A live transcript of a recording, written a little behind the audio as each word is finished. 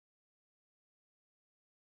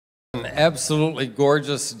An absolutely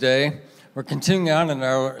gorgeous day. We're continuing on in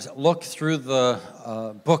our look through the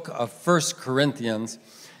book of 1 Corinthians.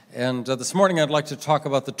 And this morning I'd like to talk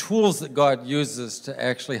about the tools that God uses to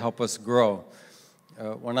actually help us grow.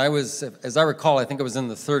 When I was, as I recall, I think I was in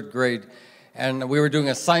the third grade, and we were doing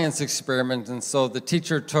a science experiment, and so the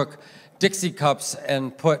teacher took Dixie cups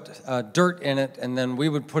and put dirt in it, and then we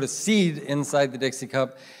would put a seed inside the Dixie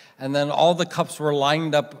cup, and then all the cups were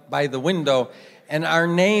lined up by the window, and our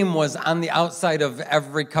name was on the outside of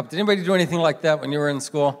every cup. Did anybody do anything like that when you were in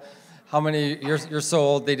school? How many, you're so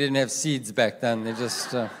old, they didn't have seeds back then. They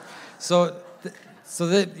just, so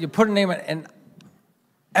that you put a name on it, and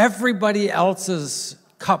everybody else's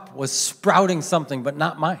cup was sprouting something, but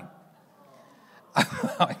not mine.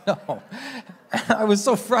 I know. I was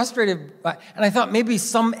so frustrated, and I thought maybe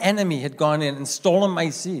some enemy had gone in and stolen my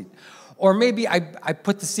seed. Or maybe I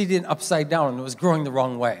put the seed in upside down and it was growing the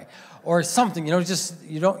wrong way. Or something, just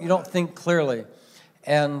you don't think clearly.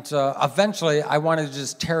 And eventually I wanted to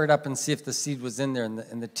just tear it up and see if the seed was in there.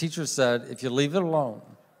 And the teacher said, if you leave it alone,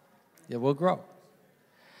 it will grow.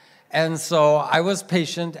 And so I was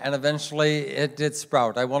patient, and eventually it did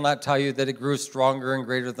sprout. I will not tell you that it grew stronger and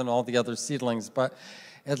greater than all the other seedlings, but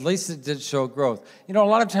at least it did show growth. A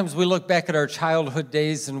lot of times we look back at our childhood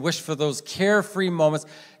days and wish for those carefree moments.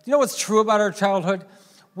 You know what's true about our childhood?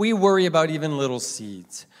 We worry about even little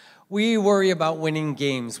seeds. We worry about winning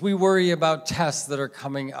games. We worry about tests that are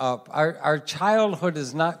coming up. Our childhood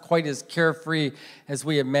is not quite as carefree as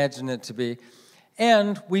we imagine it to be.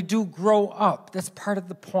 And we do grow up. That's part of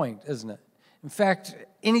the point, isn't it? In fact,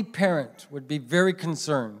 any parent would be very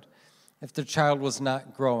concerned if their child was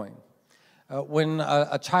not growing. When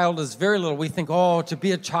a child is very little, we think, oh, to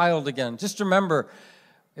be a child again. Just remember,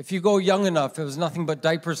 if you go young enough, it was nothing but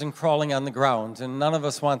diapers and crawling on the ground, and none of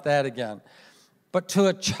us want that again. But to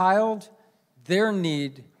a child, their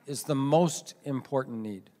need is the most important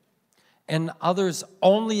need. And others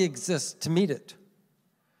only exist to meet it.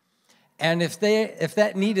 And if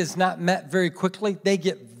that need is not met very quickly, they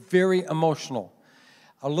get very emotional.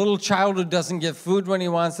 A little child who doesn't get food when he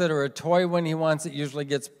wants it or a toy when he wants it usually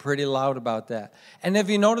gets pretty loud about that. And if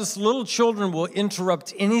you notice, little children will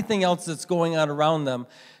interrupt anything else that's going on around them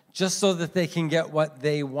just so that they can get what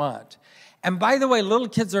they want. And by the way, little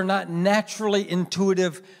kids are not naturally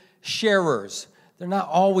intuitive sharers. They're not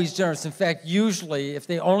always generous. In fact, usually, if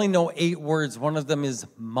they only know 8 words, one of them is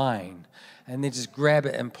mine. And they just grab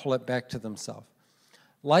it and pull it back to themselves.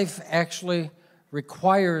 Life actually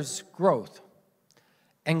requires growth.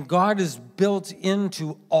 And God has built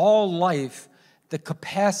into all life the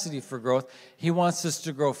capacity for growth. He wants us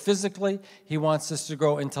to grow physically. He wants us to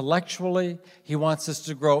grow intellectually. He wants us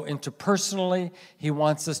to grow interpersonally. He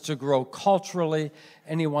wants us to grow culturally.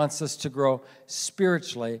 And he wants us to grow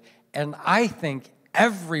spiritually. And I think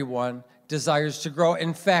everyone desires to grow.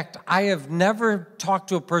 In fact, I have never talked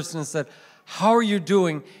to a person and said, how are you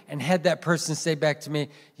doing? And had that person say back to me,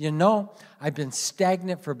 I've been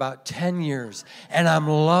stagnant for about 10 years, and I'm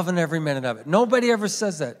loving every minute of it. Nobody ever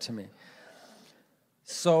says that to me.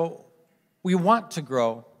 So we want to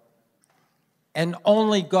grow, and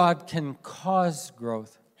only God can cause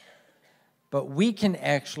growth, but we can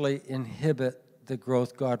actually inhibit the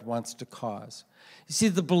growth God wants to cause. You see,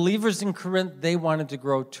 the believers in Corinth, they wanted to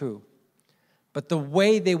grow too. But the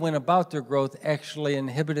way they went about their growth actually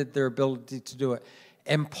inhibited their ability to do it.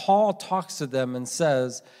 And Paul talks to them and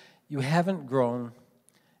says, you haven't grown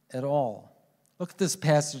at all. Look at this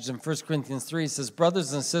passage in 1 Corinthians 3. He says,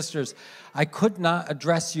 brothers and sisters, I could not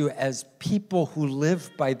address you as people who live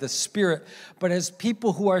by the Spirit, but as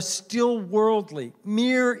people who are still worldly,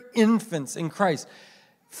 mere infants in Christ.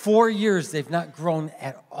 4 years they've not grown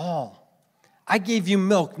at all. I gave you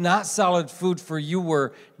milk, not solid food, for you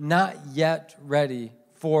were not yet ready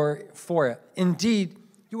for it. Indeed,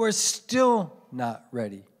 you are still not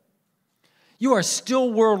ready. You are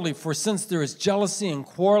still worldly, for since there is jealousy and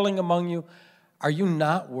quarreling among you, are you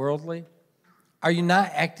not worldly? Are you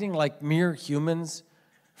not acting like mere humans?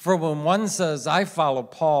 For when one says, I follow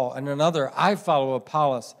Paul, and another, I follow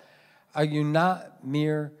Apollos, are you not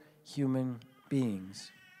mere human beings?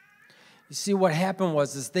 You see, what happened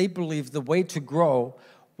was they believed the way to grow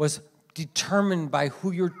was determined by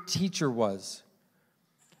who your teacher was,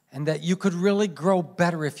 and that you could really grow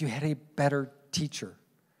better if you had a better teacher.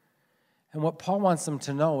 And what Paul wants them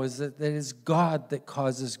to know is that it is God that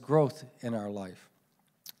causes growth in our life.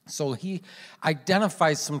 So he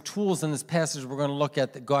identifies some tools in this passage we're going to look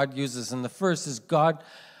at that God uses. And the first is God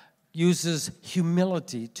uses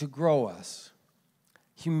humility to grow us.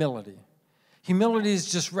 Humility. Humility is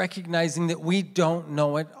just recognizing that we don't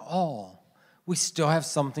know it all. We still have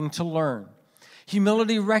something to learn.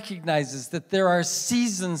 Humility recognizes that there are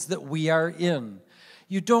seasons that we are in.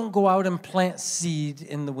 You don't go out and plant seed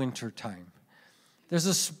in the wintertime. There's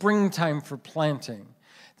a springtime for planting.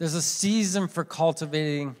 There's a season for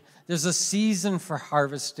cultivating. There's a season for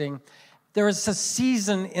harvesting. There is a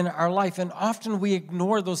season in our life, and often we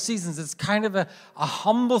ignore those seasons. It's kind of a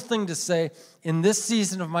humble thing to say, in this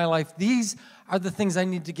season of my life, these are the things I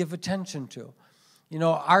need to give attention to. You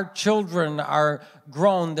know, our children are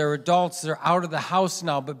grown, they're adults, they're out of the house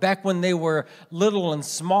now, but back when they were little and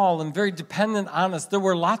small and very dependent on us, there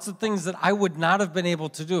were lots of things that I would not have been able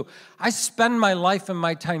to do. I spend my life and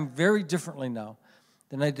my time very differently now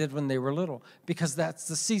than I did when they were little, because that's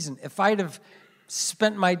the season. If I'd have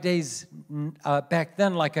spent my days back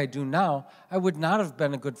then like I do now, I would not have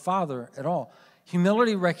been a good father at all.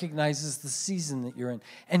 Humility recognizes the season that you're in.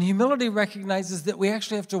 And humility recognizes that we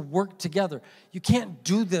actually have to work together. You can't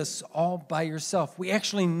do this all by yourself. We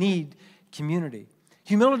actually need community.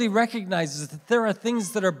 Humility recognizes that there are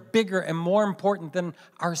things that are bigger and more important than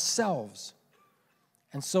ourselves.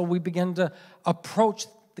 And so we begin to approach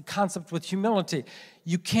the concept with humility.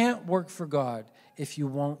 You can't work for God if you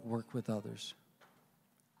won't work with others.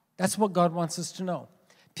 That's what God wants us to know.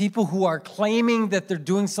 People who are claiming that they're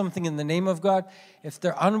doing something in the name of God, if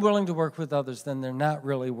they're unwilling to work with others, then they're not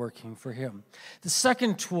really working for Him. The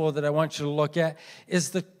second tool that I want you to look at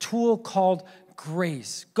is the tool called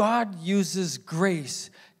grace. God uses grace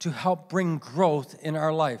to help bring growth in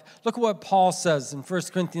our life. Look at what Paul says in 1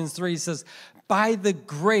 Corinthians 3. He says, by the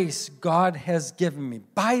grace God has given me,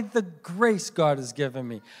 by the grace God has given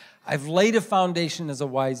me, I've laid a foundation as a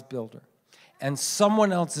wise builder, and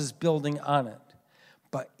someone else is building on it.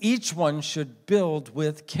 But each one should build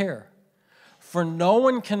with care. For no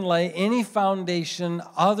one can lay any foundation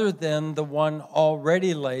other than the one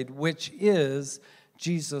already laid, which is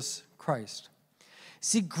Jesus Christ.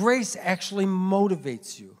 See, grace actually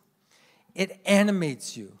motivates you. It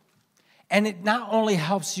animates you. And it not only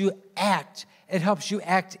helps you act, it helps you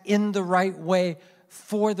act in the right way,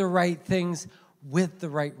 for the right things, with the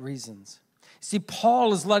right reasons. See,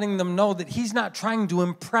 Paul is letting them know that he's not trying to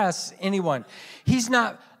impress anyone. He's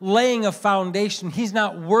not laying a foundation. He's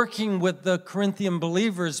not working with the Corinthian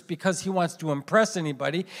believers because he wants to impress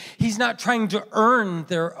anybody. He's not trying to earn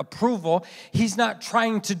their approval. He's not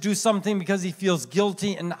trying to do something because he feels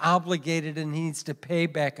guilty and obligated and he needs to pay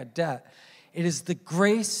back a debt. It is the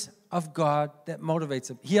grace of God that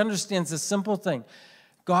motivates him. He understands this simple thing.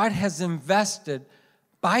 God has invested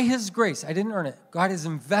by His grace, I didn't earn it. God has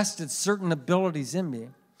invested certain abilities in me,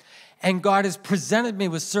 and God has presented me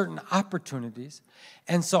with certain opportunities,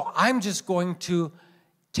 and so I'm just going to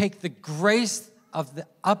take the grace of the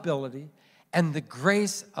ability and the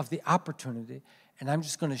grace of the opportunity, and I'm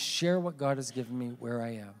just going to share what God has given me where I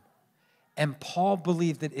am. And Paul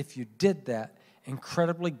believed that if you did that,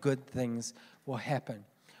 incredibly good things will happen.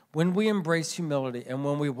 When we embrace humility and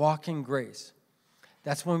when we walk in grace,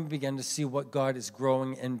 that's when we begin to see what God is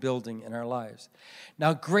growing and building in our lives.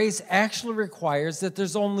 Now, grace actually requires that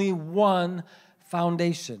there's only one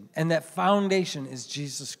foundation, and that foundation is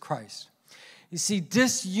Jesus Christ. You see,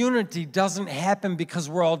 disunity doesn't happen because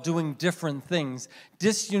we're all doing different things.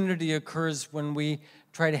 Disunity occurs when we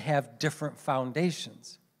try to have different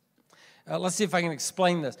foundations. Let's see if I can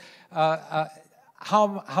explain this.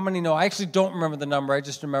 How many know? I actually don't remember the number. I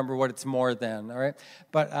just remember what it's more than, all right?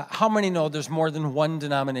 But how many know there's more than one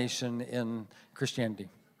denomination in Christianity?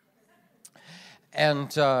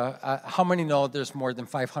 And how many know there's more than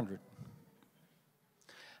 500?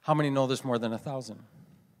 How many know there's more than 1,000?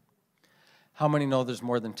 How many know there's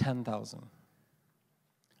more than 10,000?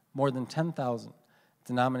 More than 10,000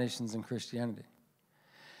 denominations in Christianity.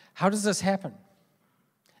 How does this happen?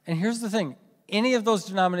 And here's the thing. Any of those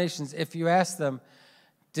denominations, if you ask them,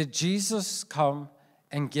 did Jesus come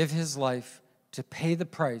and give His life to pay the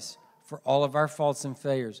price for all of our faults and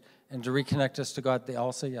failures and to reconnect us to God? They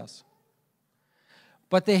all say yes.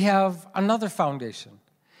 But they have another foundation.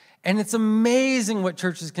 And it's amazing what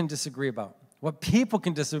churches can disagree about, what people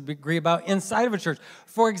can disagree about inside of a church.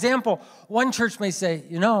 For example, one church may say,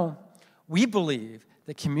 you know, we believe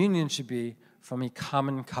that communion should be from a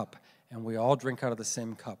common cup, and we all drink out of the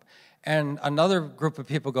same cup. And another group of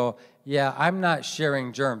people go, yeah, I'm not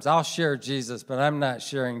sharing germs. I'll share Jesus, but I'm not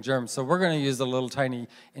sharing germs. So we're going to use the little tiny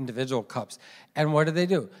individual cups. And what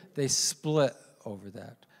do? They split over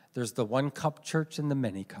that. There's the one cup church and the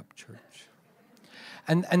many cup church.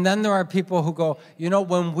 And then there are people who go, you know,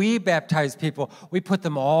 when we baptize people, we put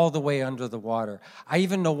them all the way under the water. I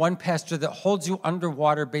even know one pastor that holds you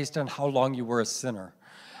underwater based on how long you were a sinner.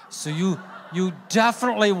 So you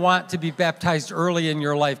definitely want to be baptized early in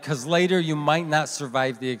your life, because later you might not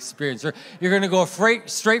survive the experience. Or you're going to go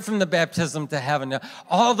straight from the baptism to heaven,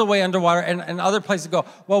 all the way underwater, and other places go,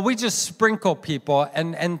 well, we just sprinkle people.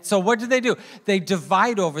 And so what do? They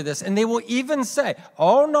divide over this, and they will even say,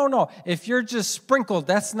 oh, no, if you're just sprinkled,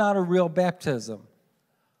 that's not a real baptism.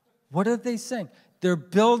 What are they saying? They're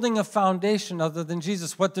building a foundation other than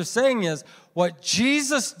Jesus. What they're saying is, what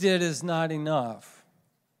Jesus did is not enough.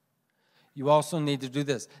 You also need to do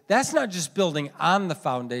this. That's not just building on the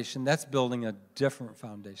foundation. That's building a different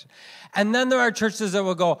foundation. And then there are churches that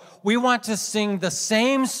will go, we want to sing the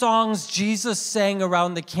same songs Jesus sang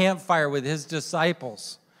around the campfire with his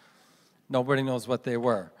disciples. Nobody knows what they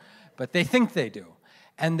were, but they think they do.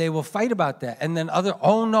 And they will fight about that. And then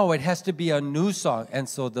oh no, it has to be a new song. And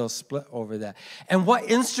so they'll split over that. And what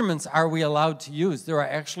instruments are we allowed to use? There are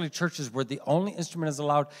actually churches where the only instrument is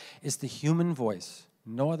allowed is the human voice.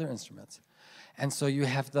 No other instruments. And so you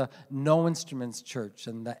have the no instruments church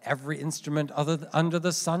and the every instrument under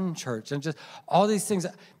the sun church and just all these things.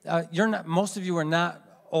 Most of you are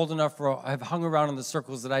not old enough or have hung around in the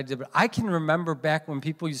circles that I did, but I can remember back when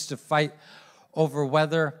people used to fight over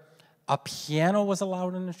whether a piano was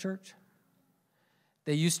allowed in the church.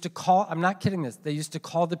 They used to call, I'm not kidding this, they used to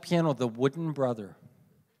call the piano the wooden brother.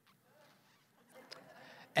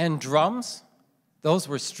 And drums, those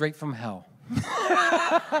were straight from hell.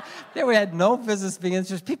 They had no business being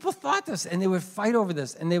instruments. People thought this, and they would fight over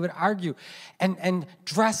this, and they would argue. And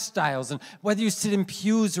dress styles, and whether you sit in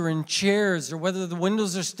pews or in chairs, or whether the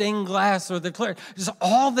windows are stained glass or they're clear, just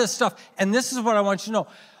all this stuff. And this is what I want you to know.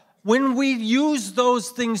 When we use those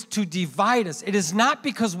things to divide us, it is not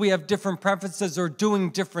because we have different preferences or doing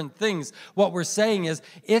different things. What we're saying is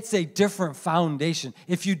it's a different foundation.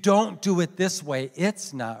 If you don't do it this way,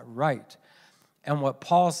 it's not right. And what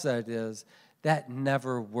Paul said is, that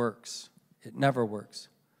never works. It never works.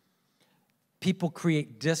 People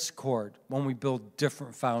create discord when we build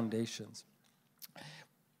different foundations.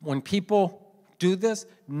 When people do this,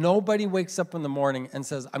 nobody wakes up in the morning and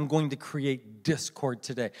says, I'm going to create discord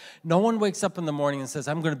today. No one wakes up in the morning and says,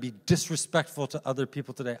 I'm going to be disrespectful to other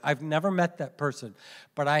people today. I've never met that person,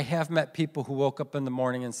 but I have met people who woke up in the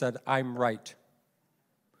morning and said, I'm right,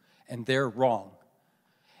 and they're wrong.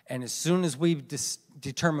 And as soon as we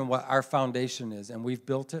determine what our foundation is and we've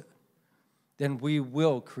built it, then we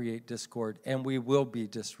will create discord and we will be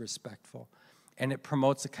disrespectful. And it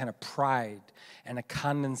promotes a kind of pride and a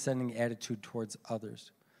condescending attitude towards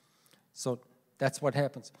others. So that's what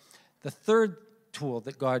happens. The third tool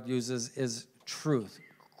that God uses is truth.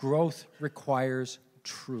 Growth requires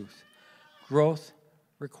truth. Growth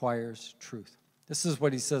requires truth. This is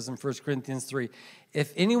what he says in 1 Corinthians 3.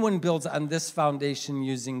 If anyone builds on this foundation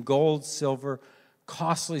using gold, silver,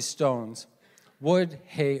 costly stones, wood,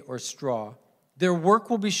 hay, or straw, their work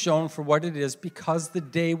will be shown for what it is because the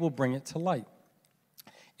day will bring it to light.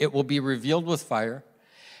 It will be revealed with fire,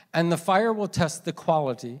 and the fire will test the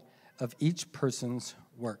quality of each person's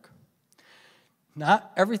work.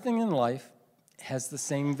 Not everything in life has the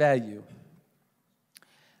same value.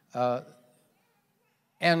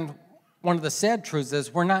 And one of the sad truths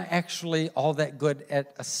is we're not actually all that good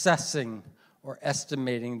at assessing or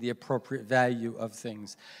estimating the appropriate value of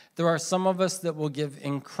things. There are some of us that will give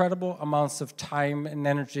incredible amounts of time and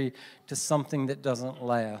energy to something that doesn't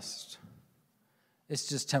last. It's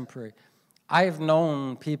just temporary. I have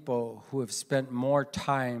known people who have spent more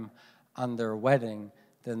time on their wedding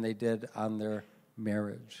than they did on their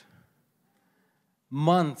marriage.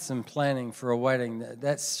 Months in planning for a wedding.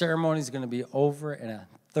 That ceremony is going to be over in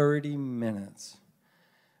 30 minutes.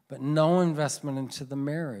 But no investment into the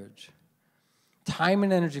marriage. Time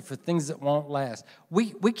and energy for things that won't last.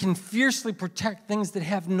 We can fiercely protect things that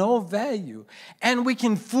have no value. And we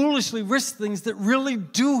can foolishly risk things that really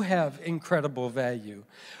do have incredible value.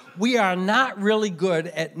 We are not really good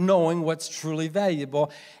at knowing what's truly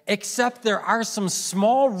valuable, except there are some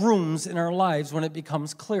small rooms in our lives when it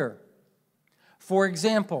becomes clear. For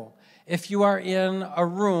example, if you are in a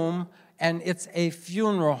room and it's a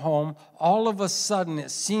funeral home, all of a sudden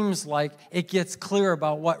it seems like it gets clear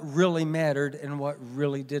about what really mattered and what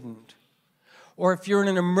really didn't. Or if you're in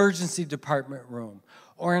an emergency department room,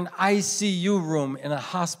 or an ICU room in a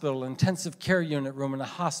hospital, intensive care unit room in a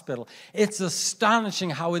hospital, it's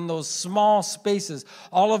astonishing how in those small spaces,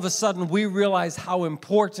 all of a sudden we realize how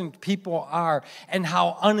important people are and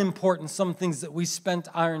how unimportant some things that we spent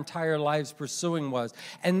our entire lives pursuing was.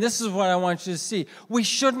 And this is what I want you to see. We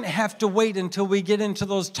shouldn't have to wait until we get into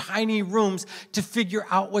those tiny rooms to figure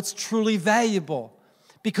out what's truly valuable,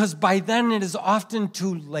 because by then it is often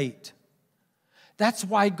too late. That's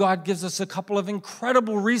why God gives us a couple of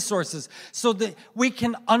incredible resources so that we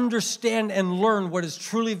can understand and learn what is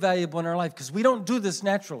truly valuable in our life, because we don't do this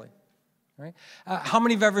naturally. Right? How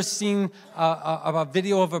many have ever seen a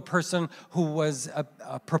video of a person who was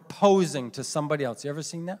proposing to somebody else? You ever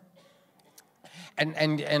seen that?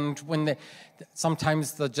 And when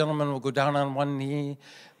sometimes the gentleman will go down on one knee,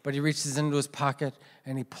 but he reaches into his pocket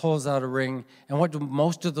and he pulls out a ring. And what do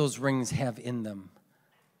most of those rings have in them?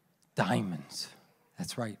 Diamonds.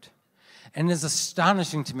 That's right. And it is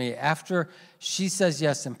astonishing to me, after she says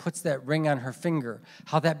yes and puts that ring on her finger,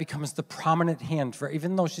 how that becomes the prominent hand for,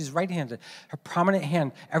 even though she's right-handed, her prominent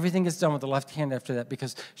hand, everything is done with the left hand after that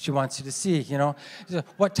because she wants you to see, you know.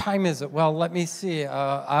 What time is it? Well, let me see. You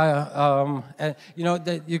know,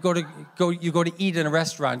 that you go to eat in a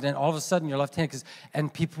restaurant, and all of a sudden you're left-handed,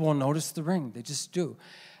 and people will notice the ring. They just do.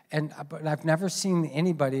 But I've never seen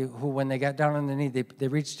anybody who, when they got down on the knee, they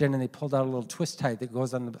reached in and they pulled out a little twist tie that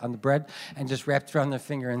goes on the bread and just wrapped around their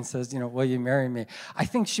finger and says, you know, will you marry me? I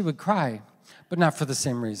think she would cry, but not for the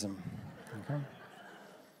same reason. Okay?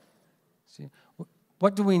 See,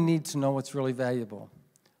 what do we need to know what's really valuable?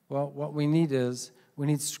 Well, what we need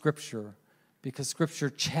Scripture, because Scripture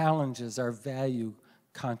challenges our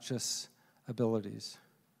value-conscious abilities.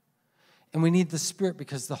 And we need the Spirit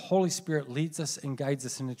because the Holy Spirit leads us and guides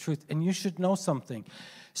us into truth. And you should know something.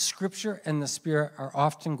 Scripture and the Spirit are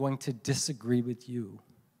often going to disagree with you.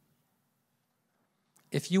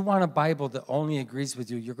 If you want a Bible that only agrees with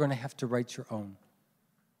you, you're going to have to write your own.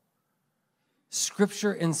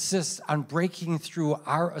 Scripture insists on breaking through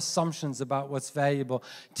our assumptions about what's valuable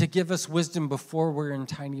to give us wisdom before we're in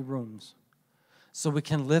tiny rooms, so we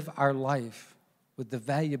can live our life with the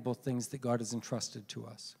valuable things that God has entrusted to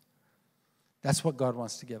us. That's what God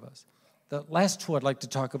wants to give us. The last tool I'd like to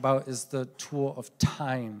talk about is the tool of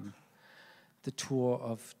time. The tool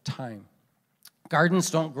of time.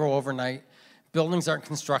 Gardens don't grow overnight. Buildings aren't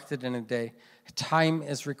constructed in a day. Time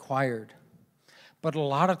is required. But a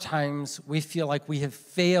lot of times we feel like we have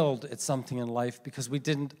failed at something in life because we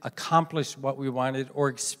didn't accomplish what we wanted or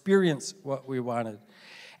experience what we wanted.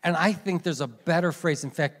 And I think there's a better phrase.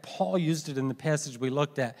 In fact, Paul used it in the passage we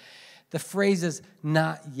looked at. The phrase is,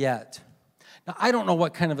 not yet. Now, I don't know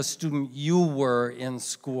what kind of a student you were in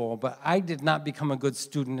school, but I did not become a good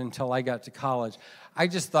student until I got to college. I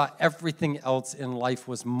just thought everything else in life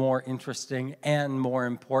was more interesting and more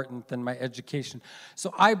important than my education.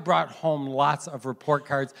 So I brought home lots of report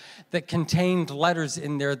cards that contained letters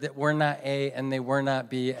in there that were not A, and they were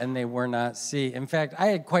not B, and they were not C. In fact, I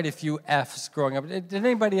had quite a few Fs growing up. Did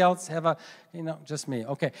anybody else have a, just me?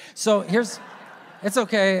 Okay, so here's... It's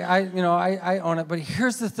okay, I own it, but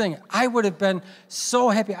here's the thing. I would have been so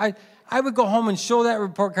happy. I would go home and show that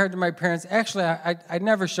report card to my parents. Actually, I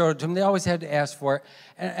never showed it to them. They always had to ask for it.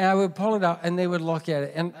 And I would pull it out, and they would look at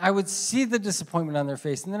it. And I would see the disappointment on their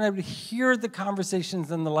face. And then I would hear the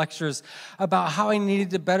conversations and the lectures about how I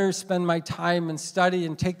needed to better spend my time and study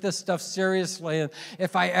and take this stuff seriously. And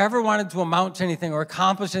if I ever wanted to amount to anything or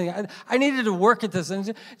accomplish anything, I needed to work at this.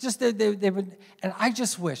 And just they would. And I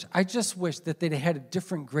just wish that they'd had a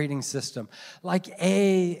different grading system, like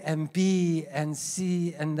A and B and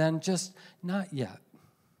C, and then just not yet.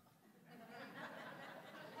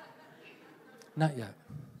 Not yet.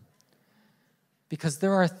 Because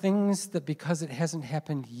there are things that, because it hasn't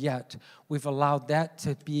happened yet, we've allowed that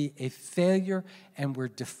to be a failure, and we're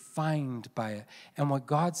defined by it. And what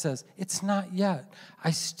God says, it's not yet.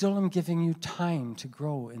 I still am giving you time to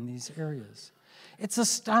grow in these areas. It's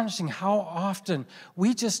astonishing how often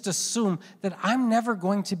we just assume that I'm never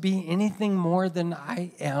going to be anything more than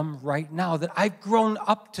I am right now, that I've grown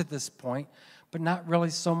up to this point, but not really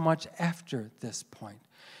so much after this point.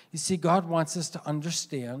 You see, God wants us to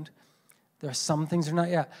understand there are some things that are not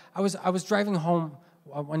yet. I was driving home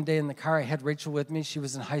one day in the car. I had Rachel with me. She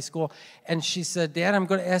was in high school. And she said, Dad, I'm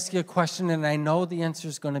going to ask you a question, and I know the answer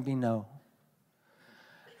is going to be no.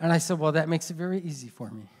 And I said, well, that makes it very easy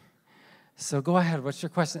for me. So go ahead. What's your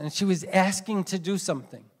question? And she was asking to do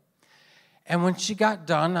something. And when she got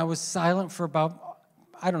done, I was silent for about,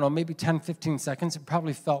 I don't know, maybe 10, 15 seconds. It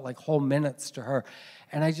probably felt like whole minutes to her.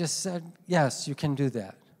 And I just said, yes, you can do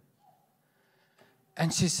that.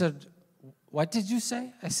 And she said, what did you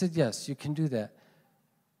say? I said, yes, you can do that.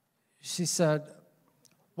 She said,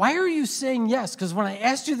 why are you saying yes? Because when I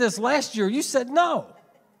asked you this last year, you said no.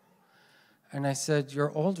 And I said,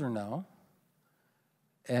 you're older now,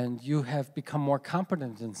 and you have become more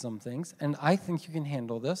competent in some things, and I think you can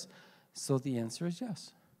handle this, so the answer is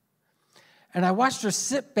yes. And I watched her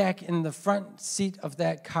sit back in the front seat of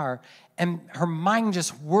that car, and her mind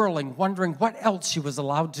just whirling, wondering what else she was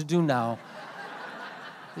allowed to do now.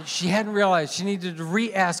 that she hadn't realized she needed to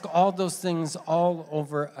re-ask all those things all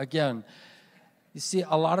over again. You see,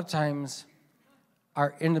 a lot of times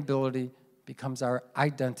our inability becomes our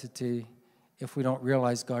identity if we don't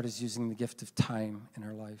realize God is using the gift of time in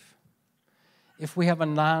our life. If we have a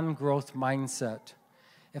non-growth mindset,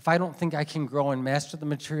 if I don't think I can grow and master the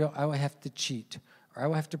material, I will have to cheat, or I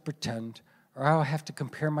will have to pretend, or I will have to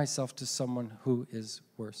compare myself to someone who is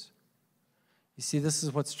worse. You see, this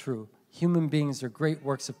is what's true. Human beings are great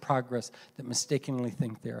works of progress that mistakenly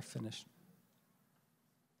think they are finished.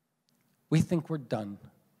 We think we're done,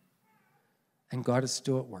 and God is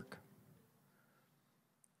still at work.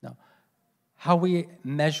 Now, how we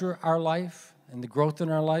measure our life and the growth in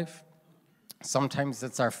our life, sometimes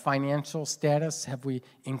it's our financial status. Have we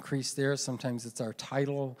increased there? Sometimes it's our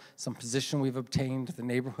title, some position we've obtained, the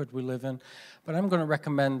neighborhood we live in. But I'm going to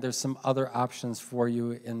recommend there's some other options for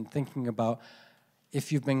you in thinking about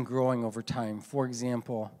if you've been growing over time. For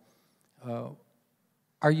example,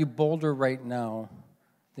 are you bolder right now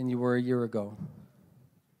than you were a year ago?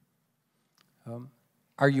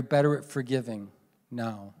 Are you better at forgiving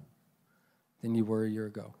now than you were a year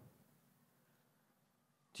ago?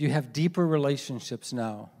 Do you have deeper relationships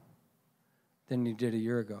now than you did a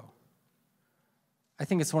year ago? I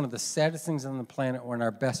think it's one of the saddest things on the planet when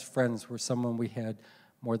our best friends were someone we had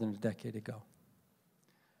more than a decade ago.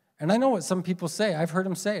 And I know what some people say. I've heard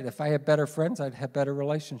them say it. If I had better friends, I'd have better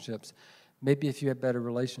relationships. Maybe if you had better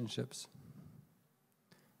relationships,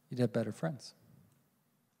 you'd have better friends.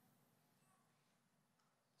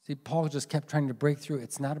 See, Paul just kept trying to break through.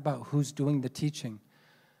 It's not about who's doing the teaching.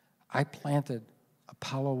 I planted,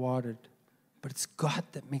 Apollo watered, but it's God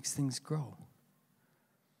that makes things grow.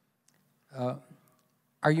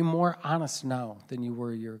 Are you more honest now than you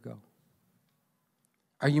were a year ago?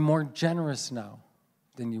 Are you more generous now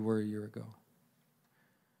than you were a year ago?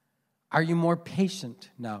 Are you more patient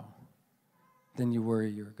now than you were a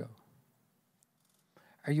year ago?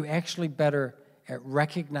 Are you actually better at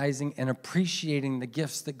recognizing and appreciating the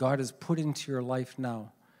gifts that God has put into your life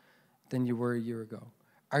now than you were a year ago?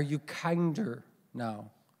 Are you kinder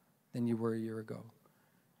now than you were a year ago?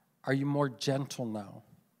 Are you more gentle now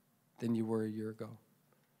than you were a year ago?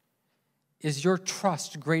 Is your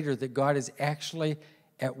trust greater that God is actually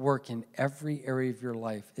at work in every area of your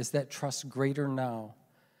life? Is that trust greater now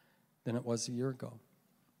than it was a year ago?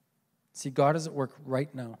 See, God is at work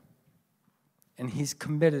right now, and he's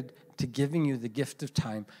committed to giving you the gift of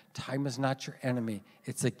time. Time is not your enemy.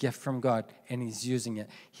 It's a gift from God, and he's using it.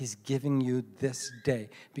 He's giving you this day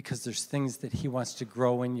because there's things that he wants to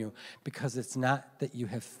grow in you, because it's not that you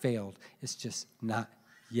have failed. It's just not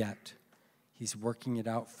yet. He's working it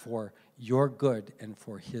out for your good and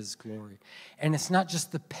for his glory. And it's not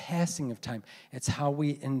just the passing of time. It's how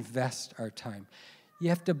we invest our time. You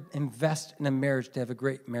have to invest in a marriage to have a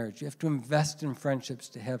great marriage. You have to invest in friendships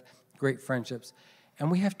to have great friendships.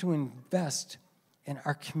 And we have to invest in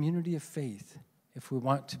our community of faith if we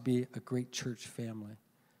want to be a great church family.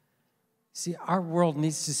 See, our world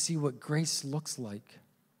needs to see what grace looks like.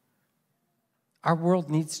 Our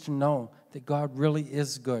world needs to know that God really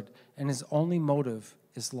is good, and his only motive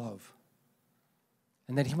is love,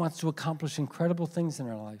 and that he wants to accomplish incredible things in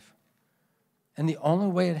our life. And the only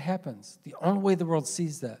way it happens, the only way the world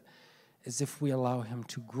sees that, is if we allow him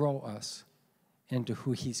to grow us into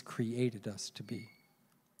who he's created us to be.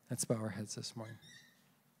 Let's bow our heads this morning.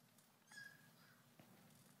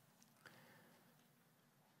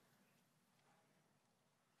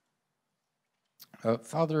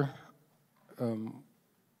 Father,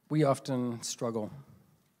 we often struggle.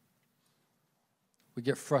 We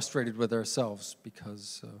get frustrated with ourselves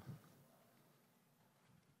because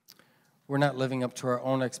we're not living up to our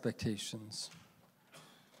own expectations,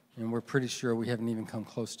 and we're pretty sure we haven't even come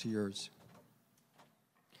close to yours.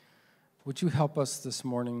 Would you help us this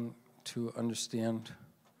morning to understand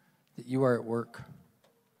that you are at work,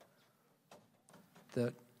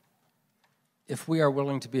 that if we are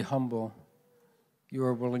willing to be humble, you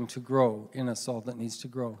are willing to grow in us all that needs to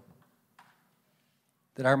grow.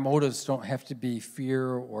 That our motives don't have to be fear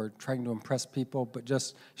or trying to impress people, but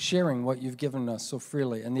just sharing what you've given us so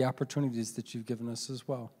freely and the opportunities that you've given us as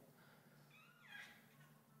well.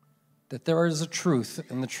 That there is a truth,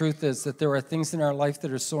 and the truth is that there are things in our life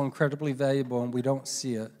that are so incredibly valuable and we don't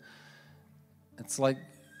see it. It's like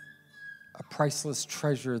a priceless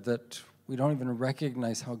treasure that we don't even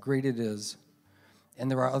recognize how great it is.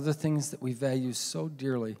 And there are other things that we value so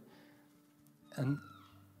dearly, and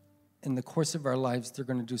in the course of our lives, they're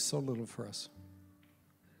going to do so little for us.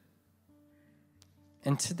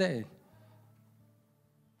 And today,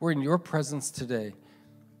 we're in your presence today.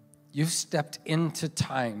 You've stepped into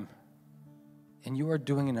time and you are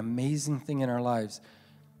doing an amazing thing in our lives.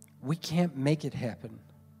 We can't make it happen,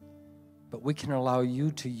 but we can allow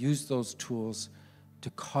you to use those tools to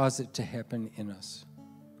cause it to happen in us.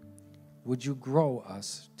 Would you grow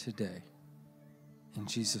us today? In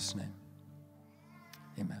Jesus' name,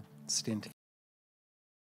 amen. Stand together.